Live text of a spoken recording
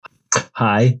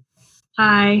Hi,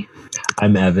 Hi,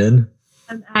 I'm Evan,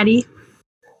 I'm Addie.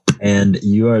 and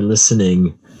you are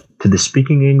listening to the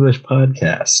Speaking English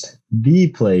podcast, the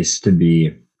place to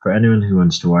be for anyone who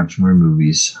wants to watch more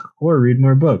movies or read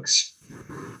more books.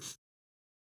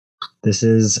 This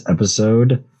is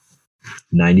episode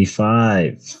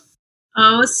 95.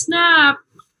 Oh, snap.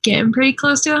 Getting pretty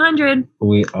close to 100.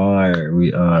 We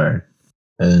are.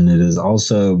 And it is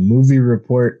also Movie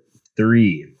Report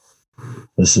 3.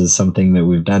 This is something that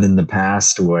we've done in the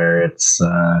past where it's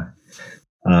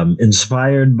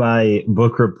inspired by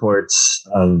book reports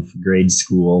of grade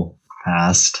school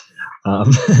past.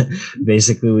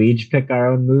 Basically, we each pick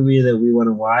our own movie that we want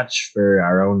to watch for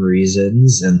our own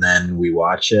reasons, and then we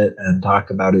watch it and talk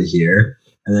about it here.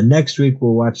 And then next week,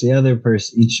 we'll watch the other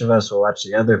person. Each of us will watch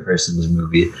the other person's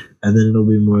movie, and then it'll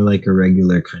be more like a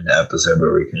regular kind of episode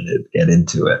where we kind of get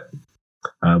into it.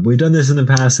 We've done this in the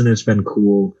past, and it's been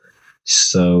cool.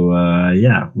 So,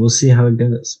 yeah, we'll see how it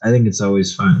goes. I think it's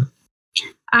always fun.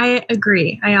 I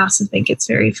agree. I also think it's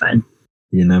very fun.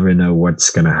 You never know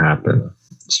what's going to happen.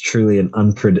 It's truly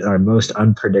our most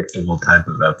unpredictable type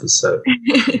of episode.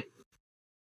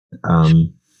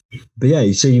 But yeah,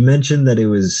 so you mentioned that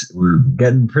we're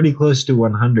getting pretty close to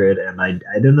 100, and I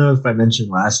don't know if I mentioned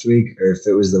last week or if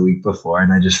it was the week before,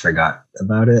 and I just forgot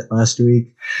about it last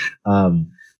week,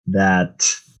 that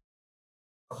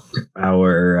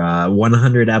our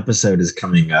 100 episode is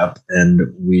coming up, and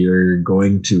we're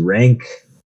going to rank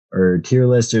or tier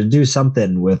list or do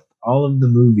something with all of the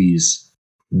movies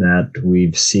that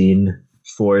we've seen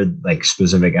for like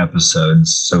specific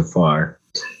episodes so far.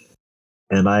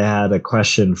 And I had a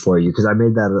question for you because I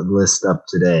made that list up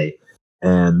today.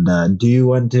 And do you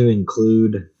want to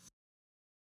include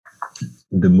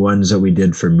the ones that we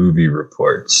did for movie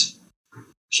reports?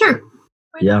 Sure.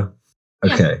 Yeah.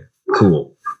 Okay. Yeah.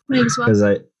 Cool. Might as well. Because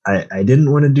I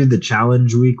didn't want to do the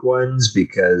challenge week ones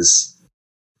because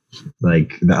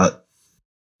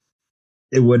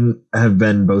it wouldn't have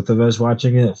been both of us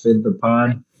watching it fit the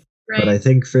pod. Right. But I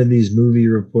think for these movie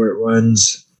report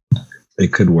ones,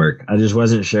 it could work. I just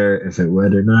wasn't sure if it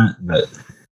would or not, but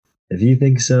if you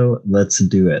think so, let's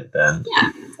do it then.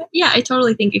 Yeah, I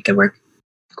totally think it could work.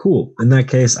 Cool. In that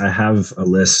case, I have a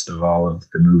list of all of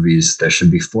the movies. There should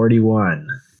be 41.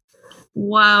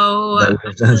 Whoa. That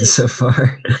we've done so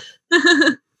far.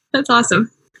 That's awesome.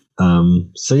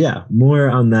 So yeah, more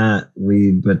on that.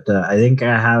 But I think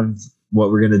I have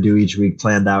what we're going to do each week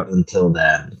planned out until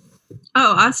then.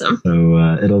 Oh, awesome.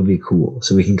 So it'll be cool.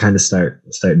 So we can kind of start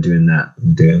doing that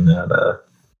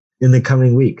in the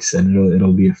coming weeks, and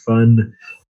it'll be a fun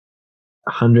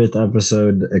 100th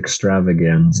episode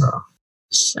extravaganza.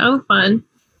 So fun.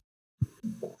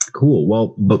 Cool.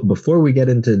 Well, but before we get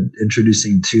into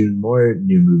introducing 2 more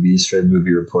new movies for the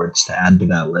movie reports to add to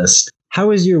that list,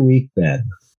 how has your week been?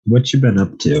 What you been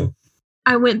up to?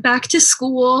 I went back to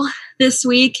school this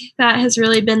week. That has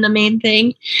really been the main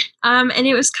thing. And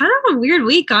it was kind of a weird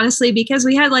week, honestly, because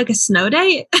we had like a snow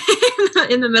day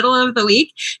in the middle of the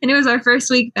week. And it was our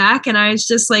first week back. And I was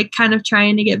just like kind of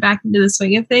trying to get back into the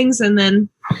swing of things. And then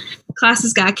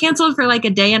classes got canceled for like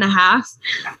a day and a half.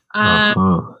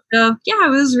 So yeah, it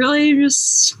was really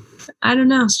just, I don't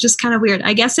know. It's just kind of weird.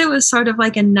 I guess it was sort of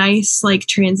like a nice like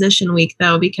transition week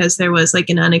though, because there was like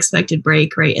an unexpected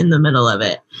break right in the middle of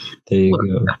it. There you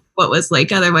go. What was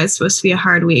like otherwise supposed to be a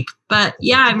hard week. But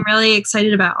yeah, I'm really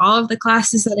excited about all of the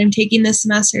classes that I'm taking this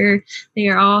semester. They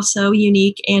are all so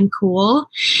unique and cool.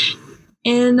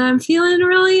 And I'm feeling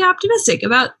really optimistic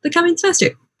about the coming semester.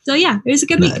 So yeah, it was a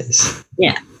good week. Nice.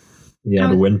 Yeah. Yeah,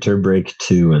 the winter break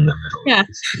too in the middle. Yeah.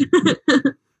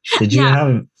 Did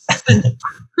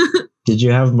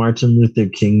you have Martin Luther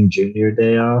King Jr.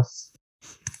 Day off?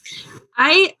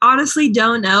 I honestly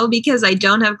don't know because I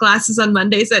don't have classes on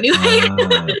Mondays anyway.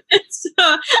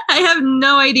 So I have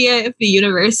no idea if the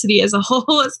university as a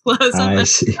whole is closed on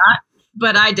Mondays or not,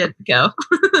 but I didn't go.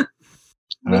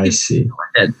 I see.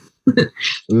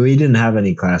 We didn't have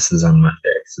any classes on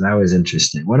Monday, so that was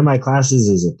interesting. One of my classes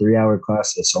is a 3-hour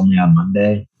class that's only on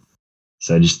Monday,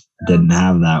 so I just didn't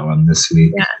have that one this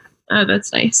week. Yeah. Oh,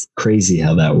 that's nice. Crazy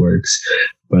how that works.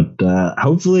 But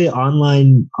hopefully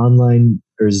online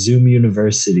or Zoom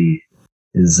University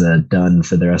is done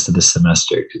for the rest of the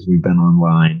semester because we've been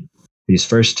online these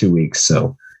first 2 weeks.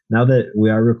 So now that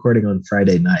we are recording on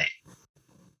Friday night,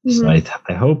 so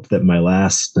I hope that my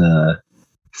last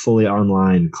fully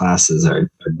online classes are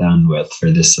done with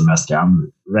for this semester.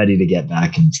 I'm ready to get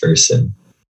back in person.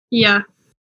 Yeah.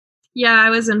 Yeah, I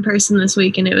was in person this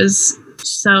week and it was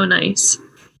so nice.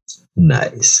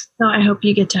 Nice. So I hope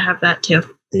you get to have that too.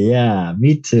 Yeah,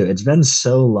 me too. It's been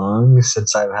so long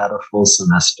since I've had a full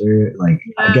semester, like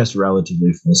I Yeah. guess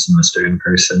relatively full semester in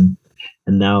person.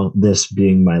 And now this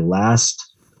being my last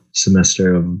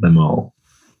semester of them all.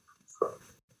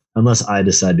 Unless I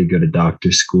decide to go to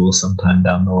doctor school sometime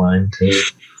down the line too.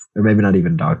 Or maybe not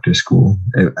even doctor school.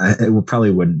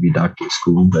 Probably wouldn't be doctor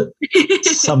school, but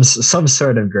some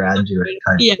sort of graduate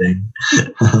type Yeah. thing.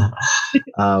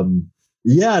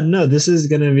 Yeah, no, this is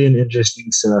going to be an interesting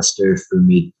semester for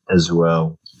me as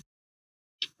well.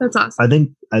 That's awesome.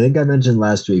 I think I mentioned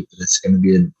last week that it's going to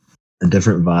be a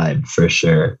different vibe for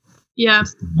sure. Yeah.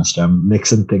 This semester. I'm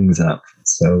mixing things up,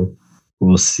 so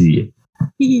we'll see.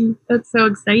 That's so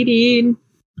exciting.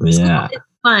 Yeah, School is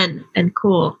fun and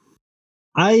cool.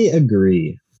 I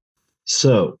agree.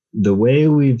 So the way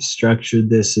we've structured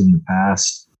this in the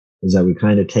past is that we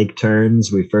kind of take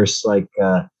turns. We first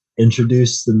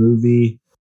introduce the movie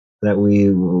that we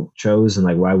chose and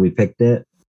like why we picked it,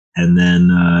 and then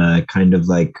kind of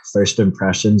like first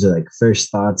impressions or like first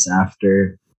thoughts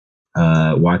after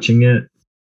watching it,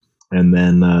 and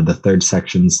then the third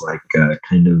section's like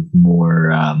kind of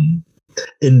more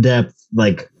in depth,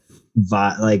 like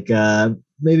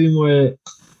maybe more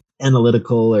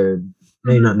analytical, or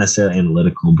maybe not necessarily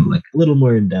analytical, but like a little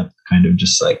more in depth, kind of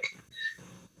just like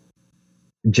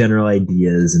general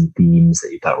ideas and themes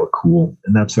that you thought were cool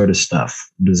and that sort of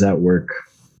stuff. Does that work?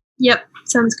 Yep.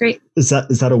 Sounds great. Is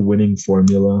that a winning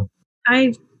formula?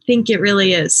 I think it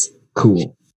really is.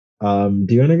 Cool. Do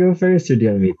you want to go first or do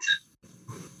you want me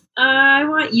to? I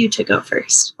want you to go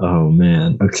first. Oh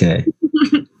man. Okay.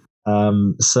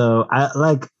 So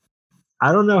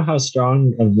I don't know how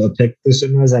strong of a pick this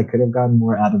one was. I could have gone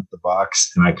more out of the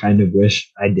box, and I kind of wish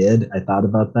I did. I thought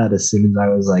about that as soon as I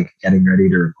was like getting ready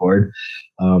to record.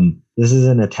 This is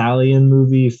an Italian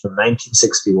movie from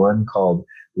 1961 called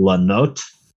La Notte,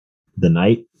 The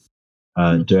Night,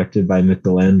 directed by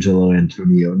Michelangelo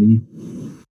Antonioni.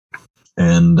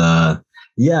 And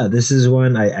yeah, this is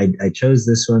one I chose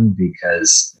this one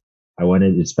because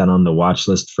it's been on the watch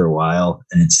list for a while,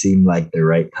 and it seemed like the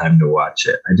right time to watch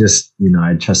it. I just,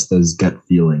 I trust those gut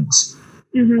feelings.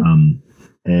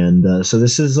 Mm-hmm. So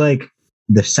this is like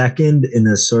the second in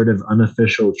a sort of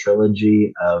unofficial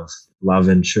trilogy of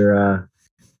L'Avventura,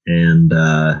 and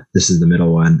this is the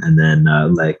middle one, and then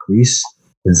La Eclisse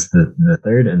is the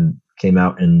third, and came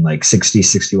out in like 60,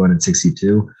 61, and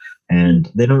 62.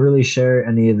 And they don't really share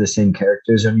any of the same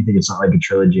characters or anything. It's not like a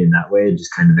trilogy in that way. It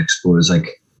just kind of explores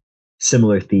like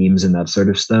similar themes and that sort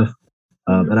of stuff.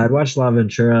 And I'd watched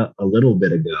L'Avventura a little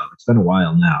bit ago. It's been a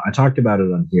while now. I talked about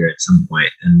it on here at some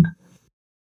point, and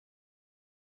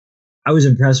I was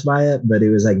impressed by it, but it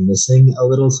was like missing a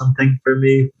little something for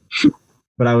me.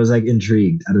 But I was like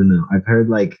intrigued. I don't know. I've heard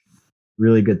like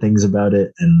really good things about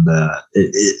it, and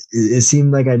it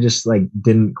seemed like I just like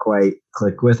didn't quite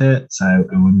click with it. So I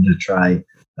wanted to try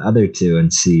the other two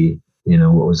and see,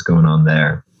 what was going on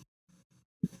there.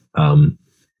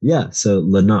 Yeah, so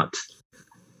La Notte,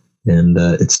 and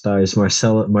it stars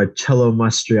Marcello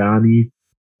Mastroianni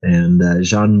and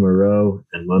Jean Moreau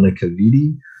and Monica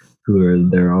Vitti,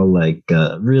 they're all like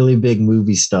really big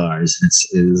movie stars.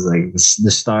 It was like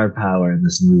the star power in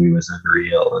this movie was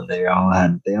unreal, and they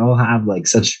all have like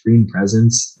such screen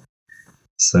presence.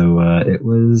 So it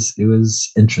was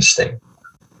interesting.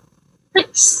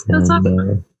 Nice. That's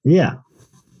awesome. Yeah.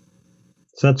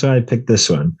 So that's why I picked this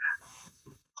one.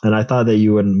 And I thought that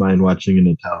you wouldn't mind watching an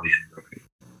Italian movie.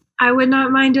 I would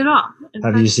not mind at all.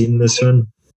 Have you seen this one?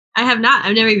 I have not.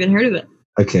 I've never even heard of it.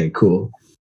 Okay, cool.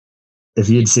 If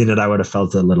you'd seen it, I would have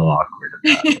felt a little awkward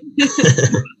about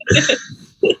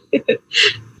it.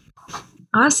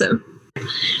 Awesome.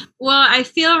 Well, I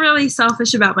feel really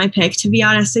selfish about my pick. To be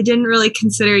honest, I didn't really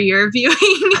consider your viewing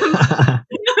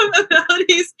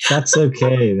abilities. That's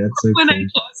okay. That's okay. When I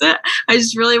chose it, I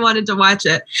just really wanted to watch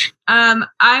it.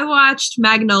 I watched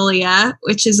Magnolia,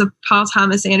 which is a Paul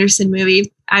Thomas Anderson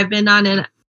movie. I've been on a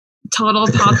total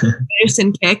Paul Thomas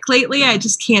Anderson kick lately. I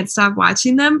just can't stop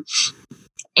watching them.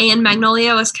 And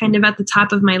Magnolia was kind of at the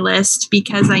top of my list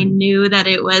because I knew that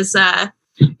it was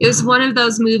one of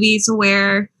those movies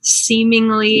where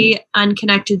seemingly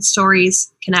unconnected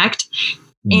stories connect.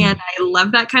 And I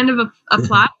love that kind of a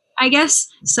plot, I guess.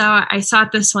 So I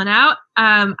sought this one out.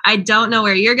 I don't know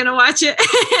where you're going to watch it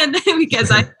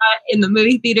because I saw it in the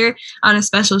movie theater on a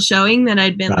special showing that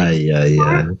I'd been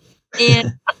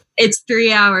and it's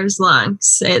 3 hours long.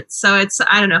 So it's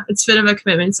I don't know. It's a bit of a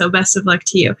commitment. So best of luck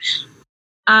to you.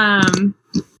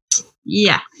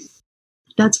 Yeah,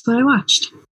 that's what I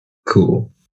watched.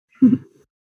 Cool.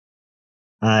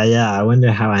 Yeah, I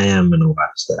wonder how I am gonna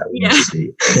watch that. We'll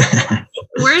see.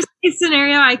 Worst case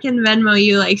scenario, I can Venmo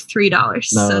you like $3. No,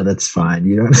 so that's fine.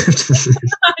 You don't have to.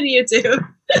 on YouTube.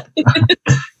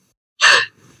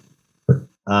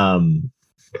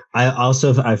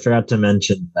 I forgot to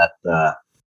mention that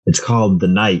it's called The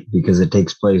Night because it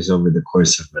takes place over the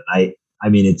course of the night. I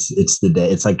mean, it's the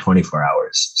day. It's like 24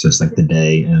 hours, so it's like the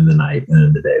day and the night and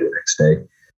then the day the next day.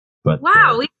 But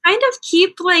wow, we kind of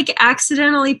keep like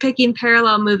accidentally picking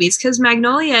parallel movies because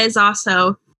Magnolia is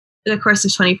also the course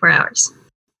of 24 hours.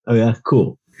 Oh yeah,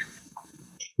 cool.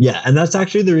 Yeah, and that's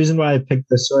actually the reason why I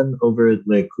picked this one over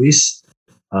Les Clis.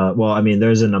 Well, I mean,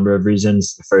 there's a number of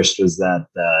reasons. The first was that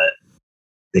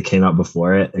they came out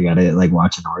before it. I got to like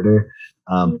watch in order.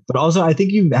 But also, I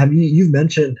think you've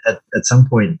mentioned at some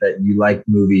point that you like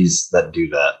movies that do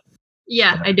that.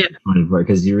 Yeah, I do.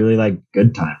 Because you really like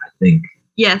Good Time, I think.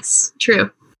 Yes, true.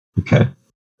 Okay.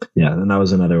 Yeah, and that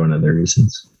was another one of the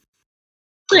reasons.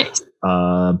 Nice.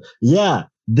 Yeah,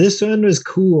 this one was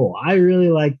cool. I really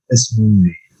liked this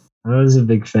movie. I was a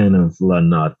big fan of La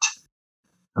Notte.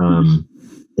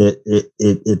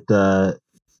 It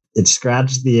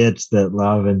scratched the itch that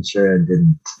La Ventura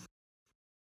didn't.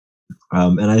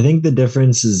 And I think the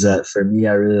difference is that for me,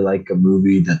 I really like a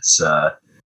movie that's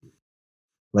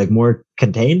like more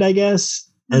contained, I guess.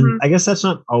 And I guess that's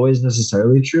not always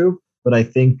necessarily true, but I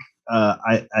think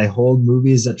I hold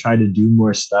movies that try to do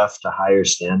more stuff to higher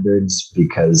standards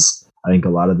because I think a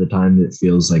lot of the time it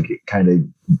feels like it kind of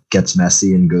gets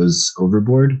messy and goes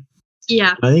overboard.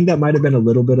 Yeah. And I think that might have been a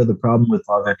little bit of the problem with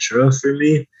La Ventura for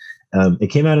me. It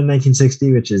came out in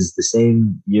 1960, which is the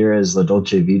same year as La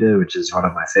Dolce Vita, which is one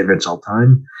of my favorites all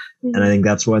time. And I think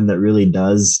that's one that really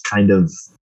does kind of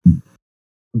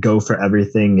go for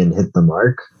everything and hit the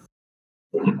mark.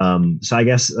 So I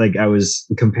guess like I was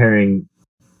comparing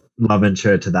La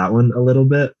Ventura to that one a little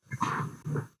bit.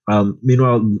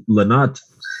 Meanwhile, La Notte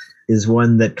is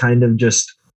one that kind of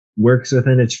just works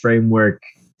within its framework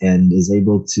and is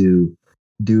able to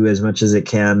do as much as it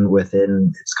can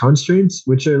within its constraints,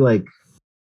 which are like,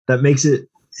 that makes it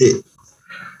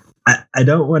I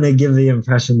don't want to give the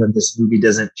impression that this movie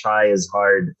doesn't try as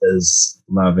hard as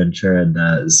La Ventura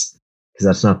does, because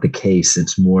that's not the case.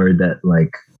 It's more that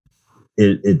like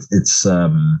it's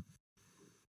more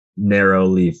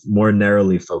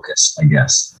narrowly focused, I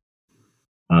guess.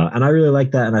 And I really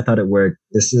like that, and I thought it worked.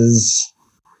 This is,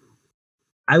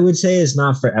 I would say, it's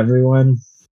not for everyone.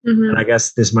 And I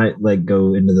guess this might like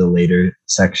go into the later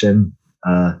section,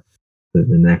 the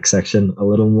next section a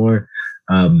little more.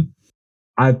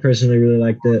 I personally really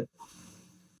liked it.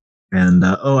 And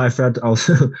I forgot to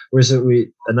also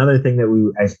another thing that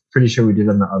I'm pretty sure we did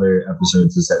on the other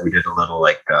episodes is that we did a little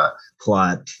like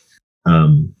plot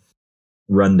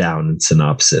rundown and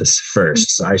synopsis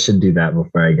first. So I should do that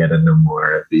before I get into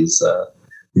more of these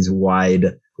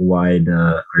wide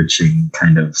arching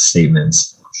kind of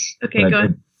statements. Okay, go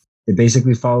ahead. It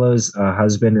basically follows a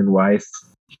husband and wife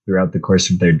throughout the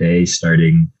course of their day,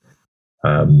 starting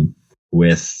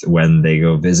with when they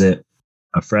go visit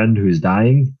a friend who's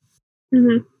dying,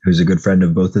 who's a good friend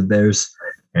of both of theirs.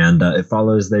 And it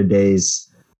follows their days,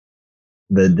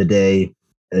 the day.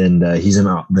 And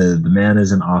the man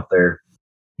is an author.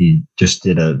 He just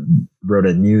wrote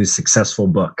a new successful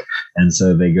book. And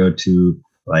so they go to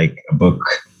like a book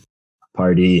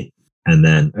party or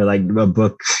like a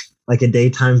book, like a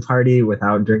daytime party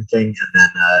without drinking, and then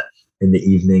in the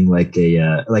evening, like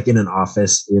like in an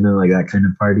office, like that kind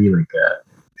of party,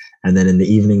 and then in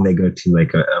the evening they go to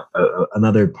like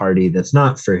another party that's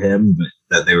not for him, but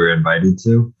that they were invited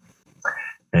to,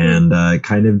 and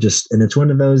and it's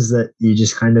one of those that you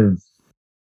just kind of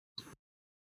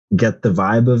get the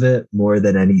vibe of it more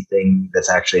than anything that's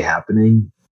actually happening.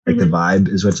 Like the vibe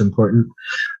is what's important,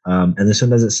 and this one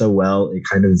does it so well. It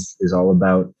kind of is all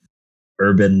about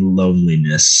urban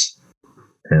loneliness,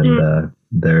 and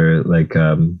they're like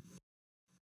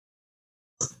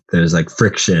there's like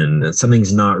friction.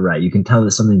 Something's not right. You can tell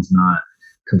that something's not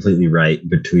completely right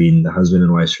between the husband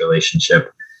and wife's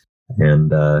relationship,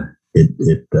 and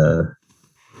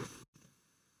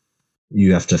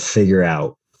you have to figure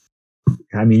out.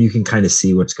 I mean, you can kind of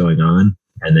see what's going on,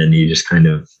 and then you just kind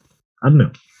of, I don't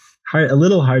know, a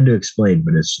little hard to explain,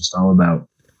 but it's just all about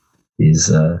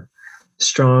these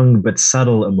strong but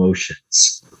subtle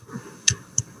emotions.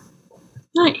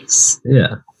 Nice.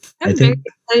 Yeah. I'm very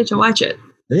excited to watch it.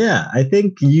 Yeah, I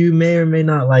think you may or may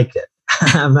not like it.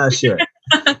 I'm not sure.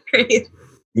 Great.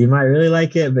 You might really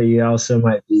like it, but you also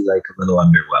might be like a little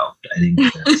underwhelmed. I think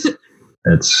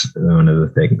that's one of the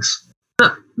things.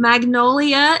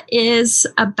 Magnolia is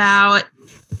about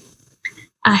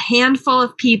a handful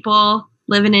of people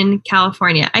living in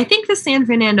California. I think the San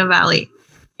Fernando Valley,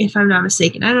 if I'm not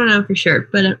mistaken. I don't know for sure,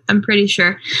 but I'm pretty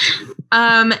sure.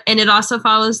 And it also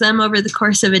follows them over the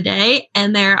course of a day.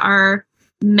 And there are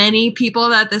many people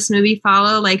that this movie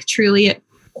follow, like truly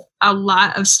a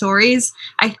lot of stories.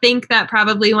 I think that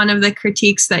probably one of the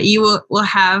critiques that you will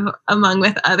have among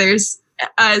with others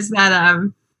is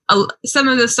that some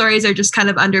of the stories are just kind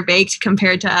of underbaked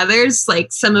compared to others.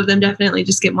 Like some of them definitely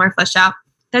just get more fleshed out.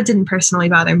 That didn't personally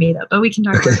bother me though, but we can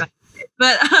talk more about it.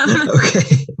 But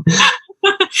okay.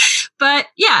 But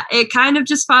yeah, it kind of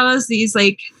just follows these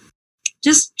like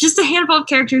just a handful of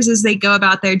characters as they go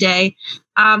about their day.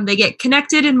 They get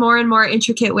connected in more and more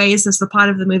intricate ways as the plot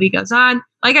of the movie goes on.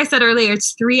 Like I said earlier,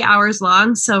 it's 3 hours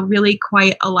long, so really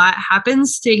quite a lot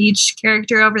happens to each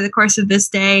character over the course of this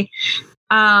day.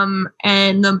 And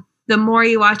the more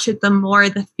you watch it, the more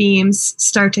the themes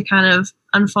start to kind of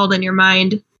unfold in your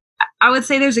mind. I would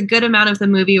say there's a good amount of the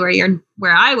movie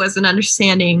where I wasn't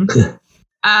understanding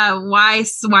why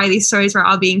these stories were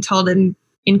all being told in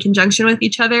conjunction with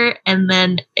each other, and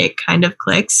then it kind of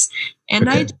clicks. And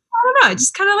okay. I don't know, I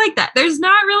just kind of like that. There's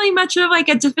not really much of like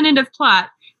a definitive plot.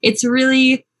 It's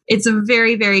a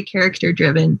very, very character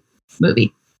driven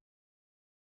movie.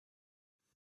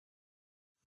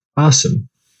 Awesome.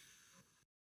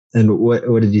 And what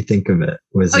did you think of it?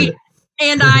 Yeah.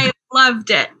 And I loved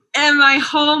it. And my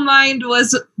whole mind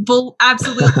was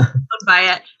absolutely blown by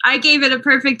it. I gave it a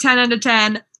perfect 10 out of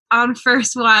 10 on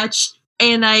first watch.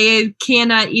 And I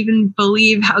cannot even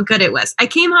believe how good it was. I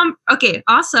came home. Okay.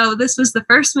 Also, this was the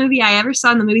first movie I ever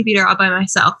saw in the movie theater all by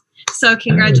myself. So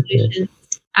congratulations,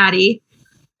 Addie.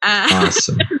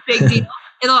 Awesome. Big deal.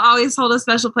 It'll always hold a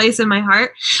special place in my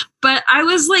heart. But I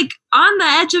was like on the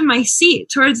edge of my seat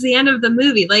towards the end of the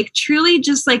movie, like truly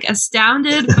just like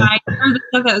astounded by the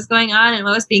stuff that was going on and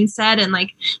what was being said and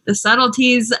like the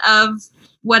subtleties of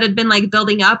what had been like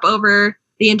building up over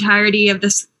the entirety of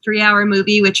this 3-hour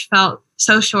movie, which felt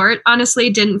so short. Honestly,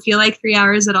 didn't feel like 3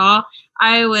 hours at all.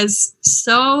 I was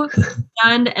so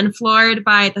stunned and floored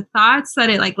by the thoughts that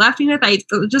it like left me with. I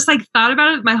just like thought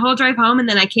about it my whole drive home. And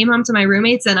then I came home to my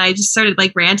roommates and I just started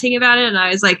like ranting about it. And I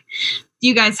was like,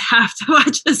 you guys have to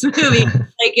watch this movie.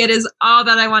 Like it is all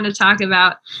that I want to talk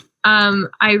about.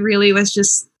 I really was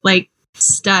just like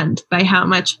stunned by how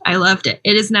much I loved it.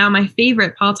 It is now my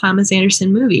favorite Paul Thomas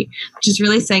Anderson movie, which is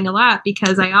really saying a lot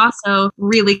because I also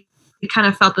really kind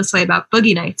of felt this way about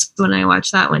Boogie Nights when I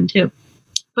watched that one too.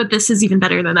 But this is even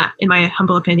better than that, in my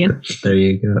humble opinion. There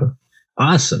you go.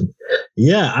 Awesome.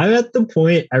 Yeah, I'm at the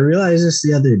point, I realized this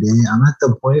the other day, I'm at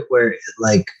the point where it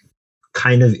like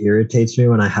kind of irritates me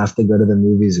when I have to go to the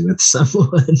movies with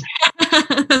someone.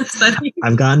 That's funny.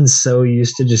 I've gotten so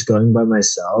used to just going by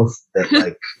myself that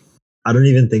like I don't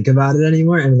even think about it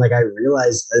anymore. And like I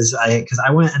realized because I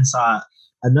went and saw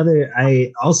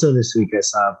this week I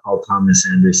saw a Paul Thomas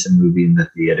Anderson movie in the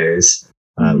theaters.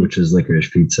 Which was Licorice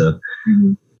Pizza.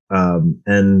 Mm-hmm.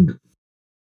 And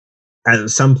at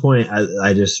some point,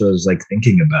 I just was like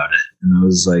thinking about it. And I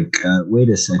was like, wait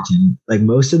a second. Like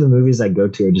most of the movies I go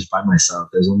to are just by myself.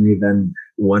 There's only been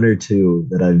 1 or 2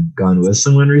 that I've gone with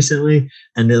someone recently.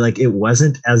 And they're like, it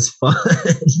wasn't as fun.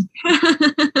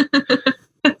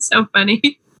 That's so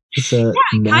funny. So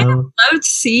I kind of loved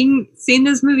seeing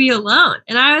this movie alone.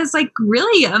 And I was like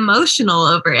really emotional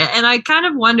over it. And I kind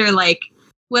of wonder like,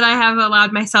 would I have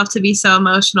allowed myself to be so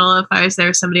emotional if I was there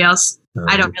with somebody else?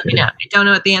 I don't really know. I don't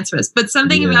know what the answer is. But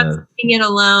something about seeing it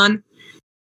alone,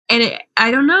 and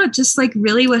I don't know, it just like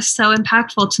really was so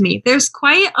impactful to me. There's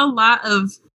quite a lot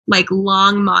of like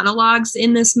long monologues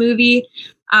in this movie,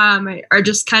 or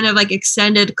just kind of like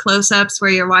extended close-ups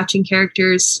where you're watching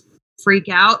characters freak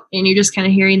out and you're just kind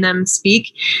of hearing them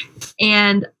speak.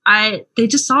 And they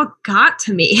just all got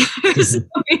to me for some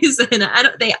reason.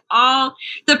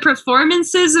 The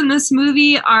performances in this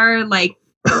movie are like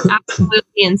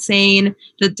absolutely insane.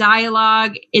 The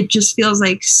dialogue, it just feels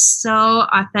like so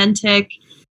authentic.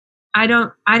 I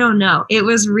don't know. It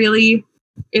was really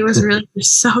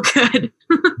just so good.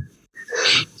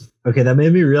 Okay, that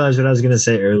made me realize what I was going to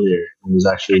say earlier. It was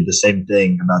actually the same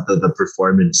thing about the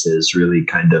performances really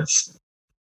kind of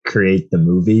create the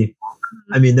movie.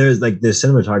 I mean, there's like the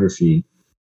cinematography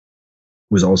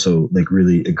was also like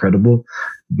really incredible,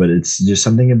 but it's just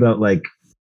something about like,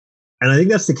 and I think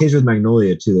that's the case with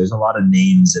Magnolia too. There's a lot of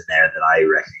names in there that I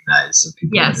recognize. So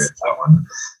people have heard that one.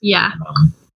 Yeah.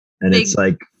 And it's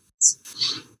like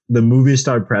the movie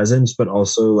star presence, but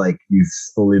also like you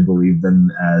fully believe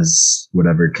them as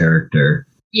whatever character.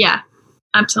 Yeah,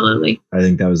 absolutely. I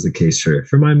think that was the case for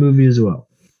my movie as well.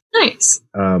 Nice.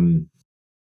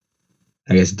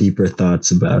 I guess deeper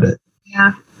thoughts about it.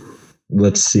 Yeah.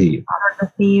 Let's see.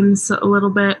 The themes a little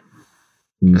bit.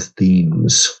 The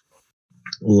themes.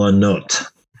 La Notte,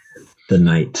 the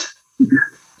night.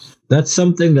 That's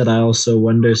something that I also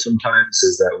wonder sometimes,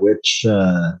 is that which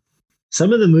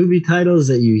some of the movie titles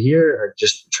that you hear are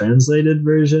just translated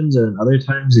versions, and other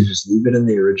times they just leave it in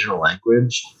the original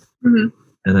language. Mm-hmm.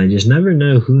 And I just never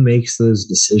know who makes those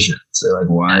decisions, or like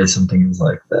why something is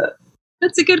like that.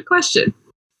 That's a good question.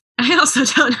 I also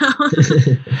don't know.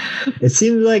 It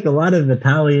seems like a lot of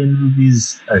Italian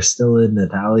movies are still in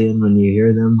Italian when you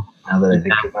hear them, now that I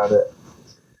think about it.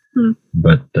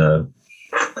 But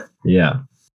yeah,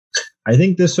 I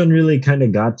think this one really kind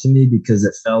of got to me because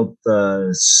it felt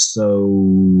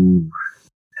so,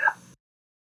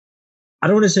 I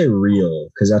don't want to say real,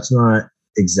 because that's not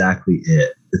exactly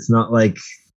it. It's not like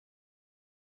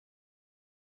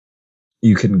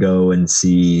you can go and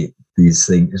see these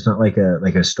things. It's not like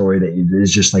a story that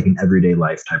is just like an everyday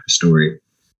life type of story.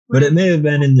 But it may have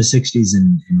been in the 60s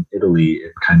in Italy,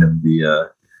 in kind of the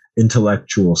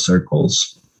intellectual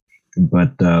circles.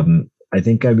 But I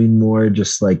think I mean more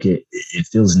just like it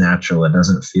feels natural. It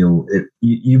doesn't feel it.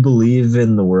 You believe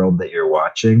in the world that you're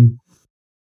watching,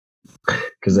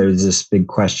 because there's this big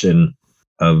question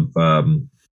of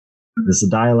this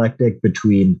dialectic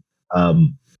between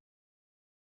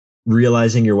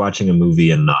realizing you're watching a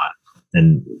movie and not,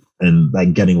 and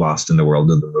like getting lost in the world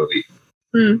of the movie.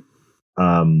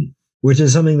 Which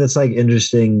is something that's like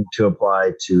interesting to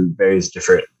apply to various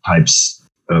different types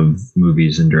of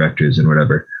movies and directors and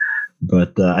whatever.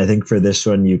 But I think for this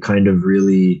one, you kind of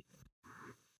really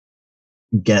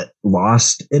get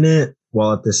lost in it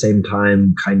while at the same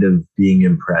time kind of being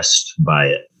impressed by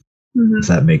it, if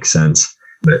that makes sense.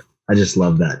 But I just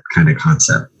love that kind of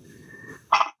concept.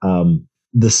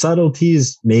 The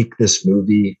subtleties make this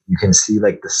movie, you can see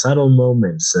like the subtle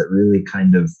moments that really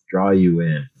kind of draw you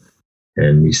in,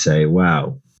 and you say,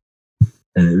 wow.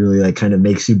 And it really like kind of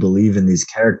makes you believe in these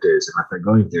characters and what they're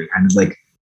going through, kind of like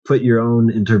put your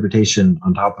own interpretation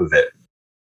on top of it.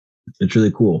 It's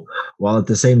really cool. While at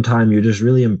the same time, you're just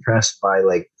really impressed by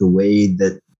like the way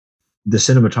that the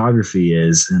cinematography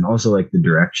is, and also like the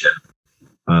direction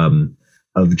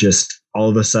of just all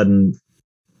of a sudden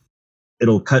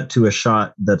it'll cut to a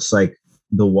shot that's like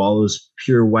the wall is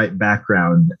pure white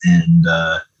background, and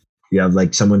you have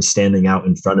like someone standing out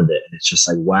in front of it, and it's just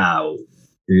like, wow.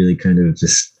 It really kind of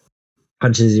just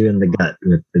punches you in the gut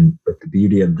with the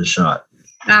beauty of the shot.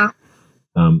 Wow.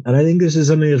 And I think this is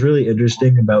something that's really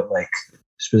interesting about like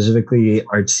specifically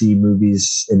artsy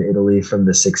movies in Italy from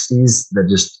the 60s that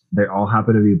just, they all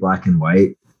happen to be black and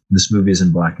white. This movie is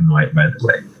in black and white, by the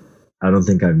way. I don't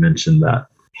think I've mentioned that.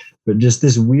 But just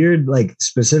this weird, like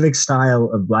specific style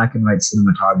of black and white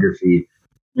cinematography.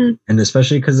 And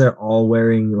especially because they're all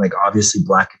wearing like obviously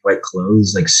black and white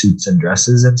clothes, like suits and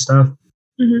dresses and stuff.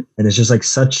 And it's just like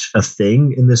such a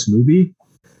thing in this movie.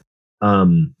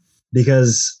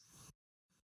 Because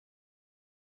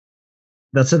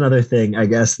that's another thing, I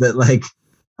guess, that like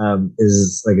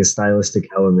is like a stylistic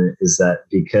element, is that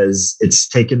because it's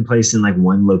taken place in like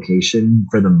one location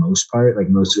for the most part, like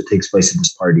most of it takes place in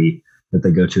this party that they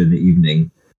go to in the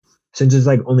evening. Since it's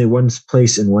like only one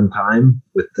place in one time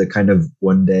with the kind of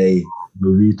one day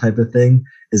movie type of thing,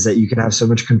 is that you can have so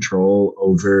much control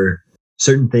over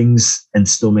certain things and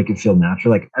still make it feel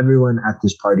natural. Like everyone at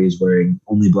this party is wearing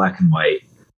only black and white.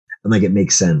 And like, it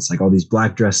makes sense. Like all these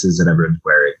black dresses that everyone's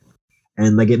wearing.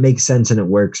 And like, it makes sense and it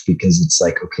works because it's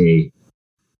like, okay,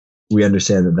 we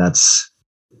understand that that's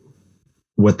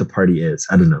what the party is.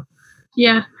 I don't know.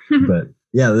 Yeah. But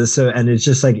yeah, and it's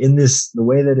just like in this, the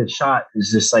way that it's shot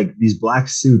is just like these black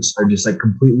suits are just like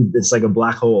completely, it's like a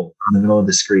black hole in the middle of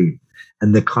the screen.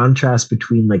 And the contrast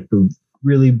between like the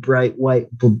really bright white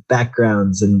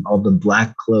backgrounds and all the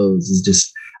black clothes is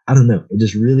just, I don't know, it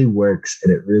just really works,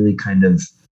 and it really kind of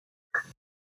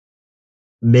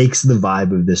makes the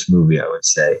vibe of this movie, I would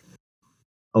say.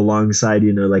 Alongside,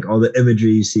 you know, like all the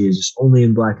imagery you see is just only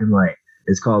in black and white.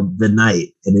 It's called The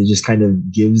Night, and it just kind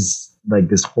of gives like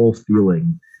this whole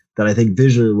feeling that I think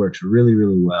visually works really,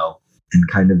 really well, and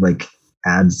kind of like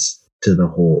adds to the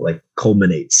whole, like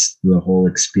culminates the whole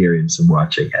experience of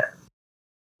watching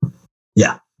it.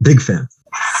 Yeah, big fan.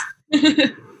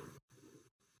 That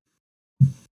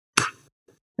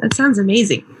sounds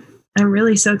amazing. I'm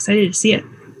really so excited to see it.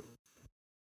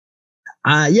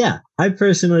 Yeah, I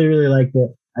personally really liked it.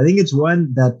 I think it's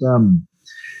one that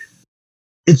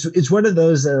it's one of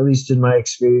those that, at least in my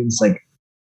experience, like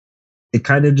it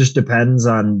kind of just depends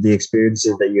on the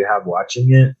experiences that you have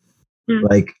watching it.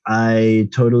 Like I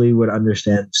totally would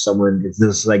understand if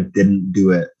this like didn't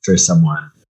do it for someone.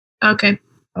 Okay.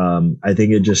 I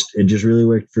think it just really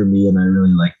worked for me, and I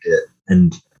really liked it.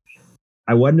 And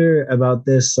I wonder about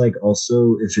this, like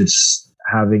also if it's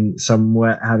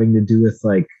somewhat having to do with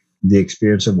like the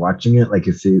experience of watching it. Like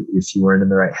if you weren't in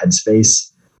the right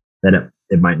headspace, then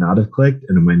it might not have clicked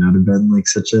and it might not have been like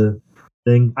such a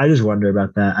thing. I just wonder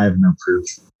about that. I have no proof.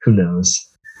 Who knows?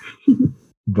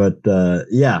 But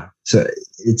yeah, so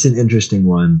it's an interesting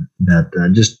one that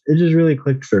it just really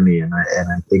clicked for me, and I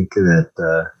think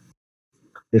that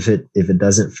if it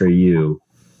doesn't for you,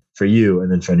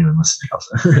 and then for anyone listening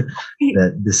also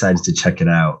that decides to check it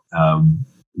out,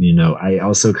 I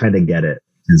also kind of get it,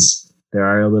 because there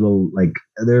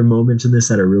are moments in this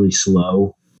that are really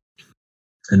slow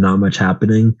and not much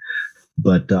happening,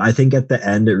 but I think at the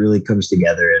end it really comes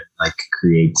together and like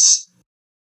creates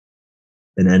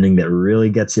an ending that really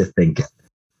gets you thinking.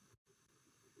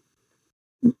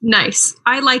 Nice.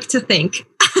 I like to think.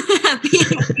 At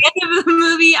the end of the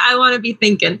movie, I want to be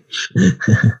thinking.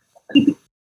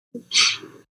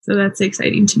 So that's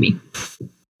exciting to me.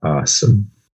 Awesome.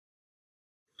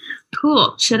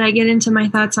 Cool. Should I get into my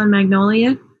thoughts on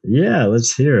Magnolia? Yeah,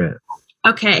 let's hear it.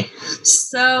 Okay.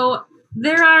 So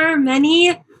there are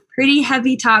many pretty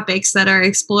heavy topics that are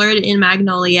explored in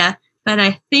Magnolia, but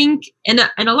I think, and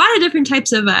a lot of different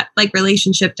types of like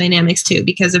relationship dynamics too,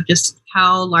 because of just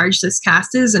how large this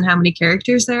cast is and how many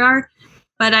characters there are.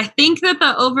 But I think that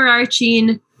the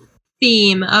overarching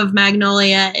theme of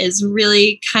Magnolia is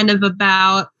really kind of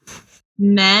about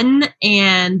men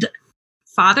and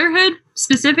fatherhood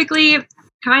specifically,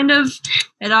 kind of.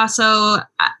 It also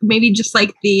maybe just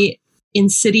like the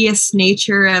insidious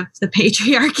nature of the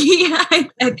patriarchy.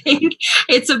 I think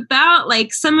it's about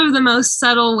like some of the most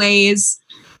subtle ways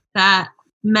that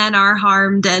men are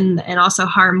harmed and also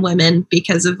harm women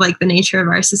because of like the nature of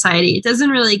our society. It doesn't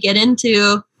really get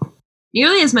into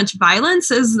nearly as much violence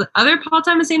as the other Paul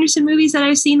Thomas Anderson movies that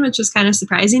I've seen, which was kind of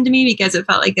surprising to me because it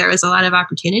felt like there was a lot of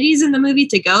opportunities in the movie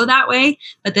to go that way,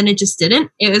 but then it just didn't.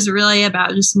 It was really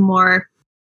about just more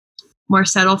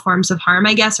subtle forms of harm,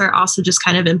 I guess, or also just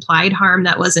kind of implied harm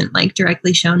that wasn't like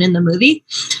directly shown in the movie.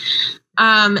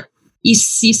 You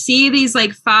see these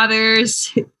like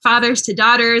fathers to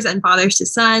daughters and fathers to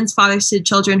sons, fathers to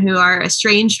children who are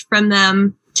estranged from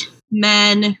them,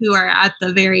 men who are at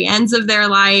the very ends of their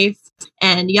life,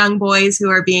 and young boys who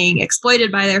are being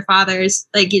exploited by their fathers.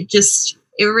 Like it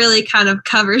really kind of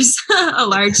covers a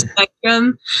large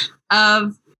spectrum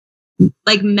of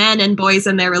like men and boys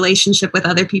and their relationship with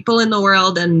other people in the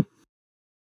world and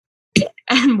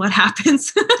what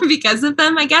happens because of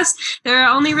them. I guess there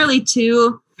are only really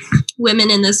 2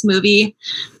 women in this movie.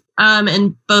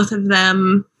 And both of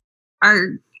them are,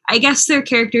 I guess their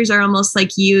characters are almost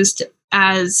like used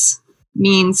as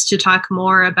means to talk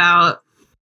more about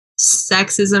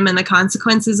sexism and the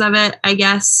consequences of it, I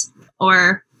guess.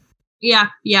 Or yeah,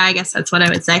 I guess that's what I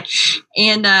would say.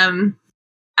 And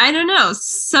I don't know.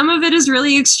 Some of it is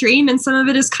really extreme and some of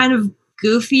it is kind of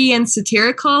goofy and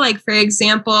satirical. Like, for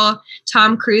example,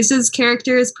 Tom Cruise's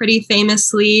character is pretty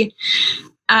famously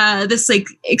this like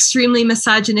extremely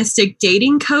misogynistic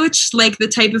dating coach, like the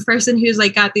type of person who's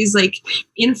like got these like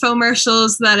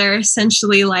infomercials that are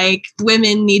essentially like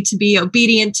women need to be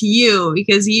obedient to you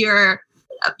because you are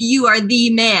the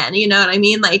man, you know what I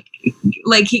mean? Like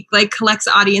he like collects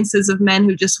audiences of men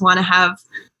who just want to have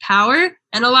power.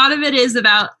 And a lot of it is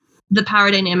about the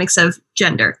power dynamics of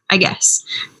gender, I guess.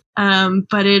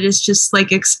 But it is just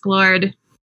like explored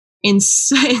in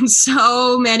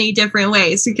so many different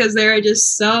ways because there are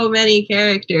just so many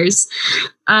characters.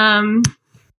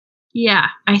 Yeah,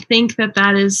 I think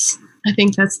that's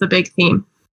the big theme.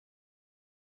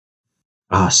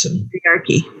 Awesome.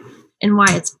 Patriarchy and why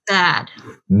it's bad.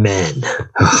 Men,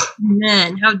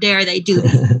 how dare they do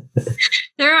that?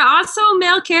 There are also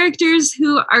male characters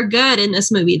who are good in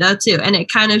this movie though too, and it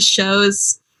kind of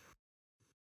shows.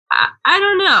 I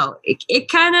don't know. It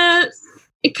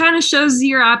kind of shows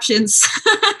your options,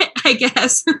 I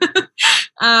guess.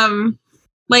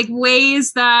 Like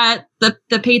ways that the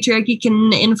patriarchy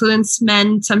can influence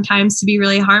men sometimes to be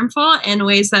really harmful, and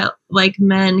ways that like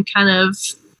men kind of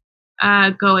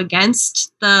go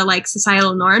against the like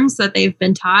societal norms that they've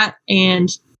been taught and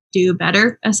do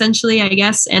better, essentially, I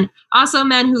guess. And also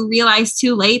men who realize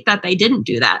too late that they didn't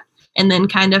do that and then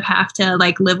kind of have to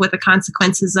like live with the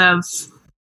consequences of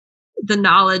the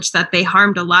knowledge that they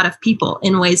harmed a lot of people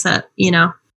in ways that, you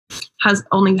know,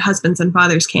 only husbands and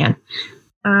fathers can.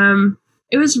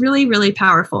 It was really, really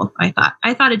powerful. I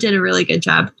thought it did a really good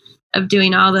job of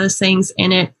doing all those things,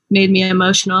 and it made me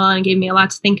emotional and gave me a lot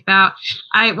to think about.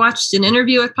 I watched an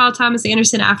interview with Paul Thomas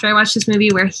Anderson after I watched this movie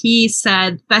where he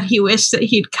said that he wished that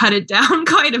he'd cut it down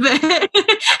quite a bit.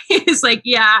 He was like,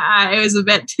 yeah, it was a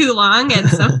bit too long. And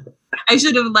so I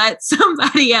should have let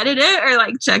somebody edit it or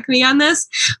like check me on this.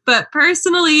 But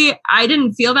personally, I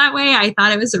didn't feel that way. I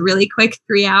thought it was a really quick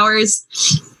 3 hours.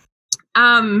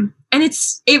 And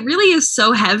it really is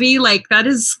so heavy. Like that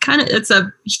is it's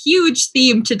a huge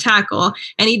theme to tackle,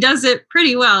 and he does it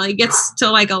pretty well. He gets to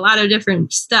like a lot of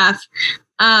different stuff.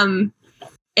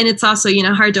 And it's also,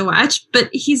 hard to watch, but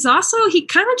he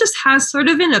kind of just has sort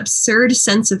of an absurd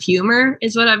sense of humor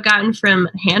is what I've gotten from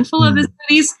a handful of his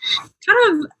movies.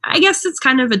 I guess it's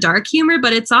kind of a dark humor,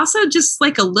 but it's also just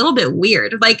like a little bit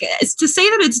weird. Like to say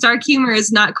that it's dark humor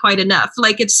is not quite enough.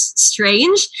 Like it's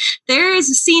strange. There is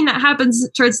a scene that happens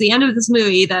towards the end of this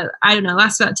movie that, I don't know,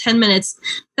 lasts about 10 minutes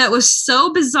that was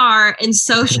so bizarre and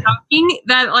so shocking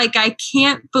that like, I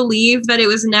can't believe that it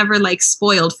was never like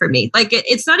spoiled for me. Like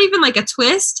it's not even like a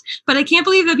twist, but I can't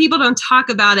believe that people don't talk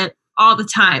about it all the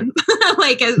time.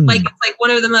 It's like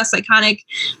one of the most iconic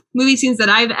movie scenes that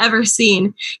I've ever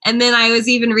seen. And then I was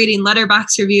even reading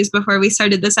Letterboxd reviews before we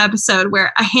started this episode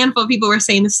where a handful of people were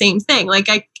saying the same thing. Like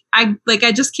I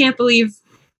just can't believe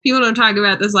people don't talk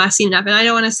about this last scene enough. And I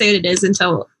don't want to say what it is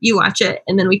until you watch it,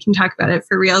 and then we can talk about it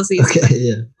for realsies. Okay,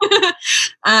 yeah.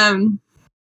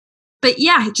 But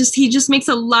yeah, he just makes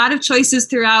a lot of choices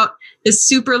throughout this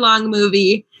super long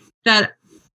movie that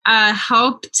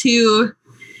help to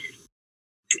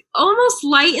almost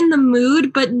lighten the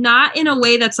mood, but not in a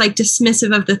way that's like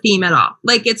dismissive of the theme at all.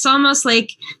 Like it's almost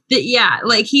like that. Yeah.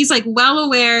 Like he's like well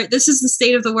aware this is the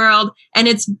state of the world and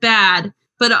it's bad,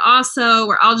 but also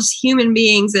we're all just human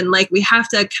beings. And like, we have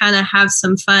to kind of have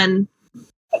some fun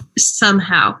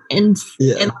somehow. And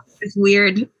it's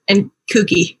weird and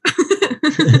kooky.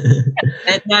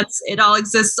 And it all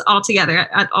exists all together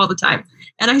at all the time.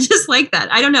 And I just like that.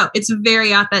 I don't know. It's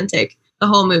very authentic. The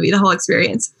whole movie, the whole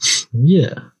experience.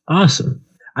 Yeah, awesome.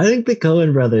 I think the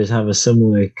Coen brothers have a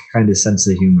similar kind of sense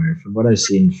of humor from what I've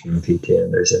seen from P.T.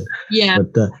 Anderson. Yeah.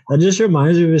 But that just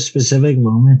reminds me of a specific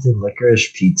moment in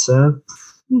Licorice Pizza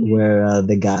where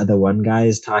the one guy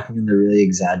is talking in the really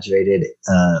exaggerated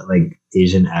like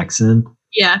Asian accent.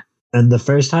 Yeah. And the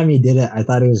first time he did it, I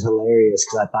thought it was hilarious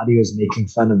because I thought he was making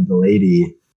fun of the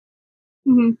lady.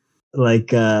 Mm-hmm.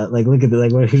 Like look at the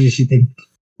like, what who does she think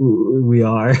we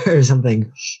are or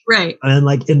something, right? And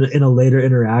like in a later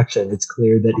interaction it's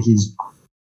clear that he's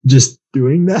just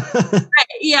doing that. Right,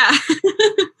 yeah.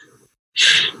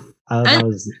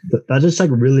 That just like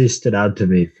really stood out to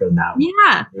me from that one.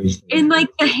 Yeah. In like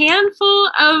the handful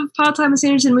of Paul Thomas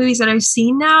Anderson movies that I've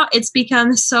seen now, it's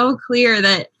become so clear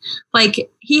that like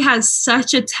he has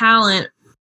such a talent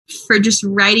for just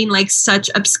writing like such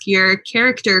obscure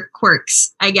character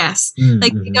quirks, I guess.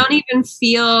 Like they don't even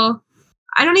feel,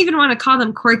 I don't even want to call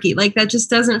them quirky. Like that just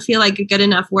doesn't feel like a good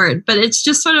enough word, but it's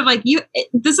just sort of like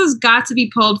this has got to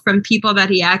be pulled from people that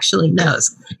he actually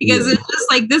knows, because it's just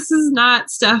like, this is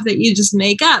not stuff that you just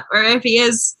make up, or if he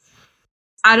is,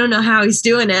 I don't know how he's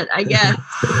doing it, I guess.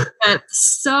 But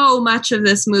so much of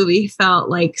this movie felt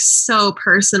like so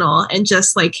personal and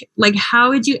just like how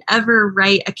would you ever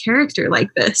write a character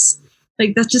like this?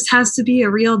 Like that just has to be a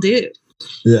real dude.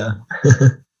 Yeah.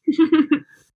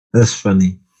 That's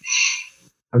funny.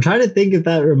 I'm trying to think if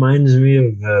that reminds me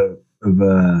of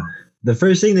the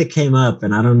first thing that came up,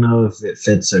 and I don't know if it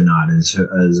fits or not, is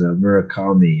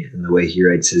Murakami and the way he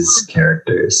writes his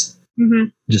characters. Mm-hmm.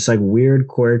 Just like weird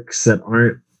quirks that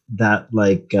aren't that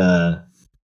like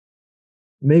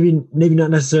maybe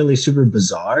not necessarily super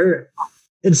bizarre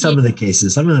in some of the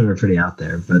cases. Some of them are pretty out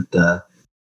there, but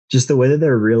just the way that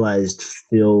they're realized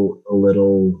feel a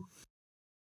little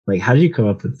like, how did you come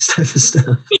up with this type of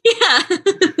stuff? Yeah.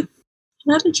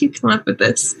 How did you come up with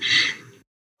this?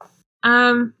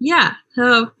 Yeah.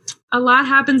 So a lot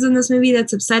happens in this movie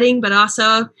that's upsetting, but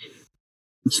also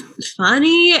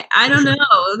funny. I don't know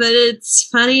that it's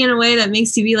funny in a way that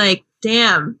makes you be like,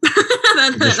 damn,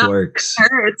 it just works.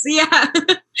 Hurts. Yeah.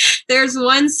 There's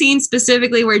one scene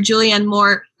specifically where Julianne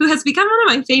Moore, who has become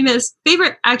one of my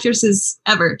favorite actresses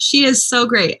ever. She is so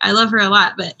great. I love her a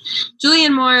lot, but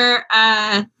Julianne Moore,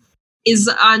 is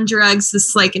on drugs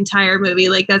this like entire movie.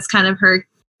 Like that's kind of her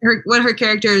what her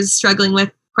character is struggling with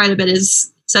quite a bit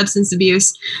is substance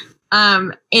abuse.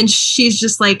 And she's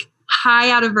just like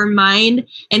high out of her mind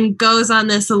and goes on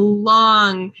this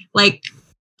long, like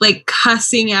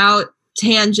cussing out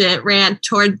tangent rant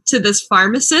to this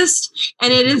pharmacist.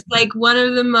 And it is like one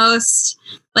of the most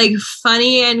like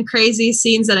funny and crazy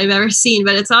scenes that I've ever seen,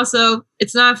 but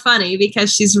it's not funny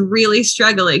because she's really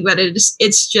struggling, but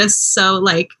it's just so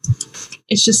like,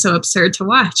 it's just so absurd to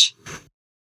watch.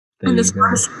 And this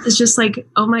pharmacist is just like,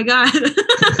 oh my God,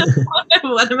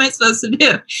 what am I supposed to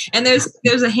do? And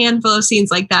there's a handful of scenes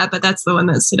like that, but that's the one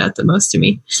that stood out the most to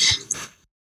me.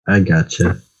 I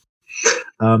gotcha.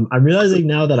 I'm realizing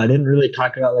now that I didn't really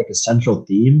talk about like a central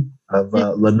theme of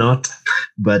La Notte,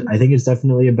 but I think it's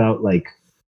definitely about like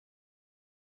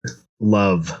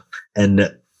love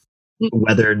and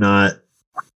whether or not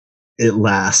it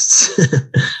lasts,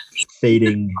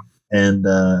 fading and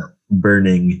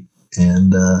burning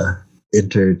and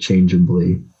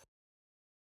interchangeably.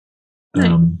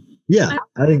 Yeah,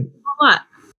 I think A lot.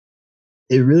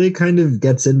 it really kind of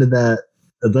gets into that.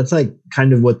 That's like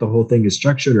kind of what the whole thing is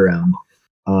structured around.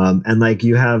 And like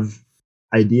you have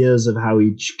ideas of how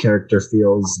each character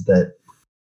feels that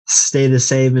stay the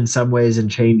same in some ways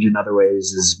and change in other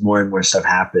ways as more and more stuff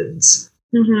happens.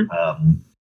 Mm-hmm.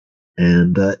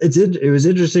 And it was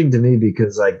interesting to me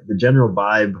because like the general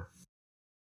vibe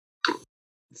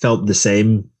felt the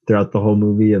same throughout the whole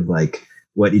movie of like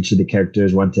what each of the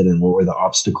characters wanted and what were the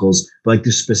obstacles, but like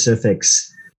the specifics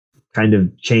kind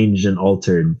of changed and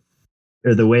altered,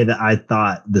 or the way that I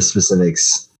thought the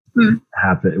specifics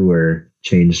happened were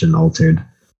changed and altered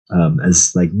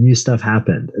as like new stuff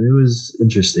happened. And it was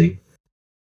interesting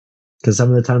because some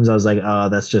of the times I was like, oh,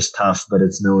 that's just tough, but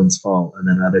it's no one's fault. And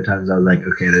then other times I was like,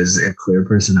 okay, there's a clear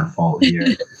person at fault here.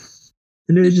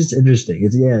 And it was just interesting.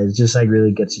 It just like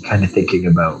really gets you kind of thinking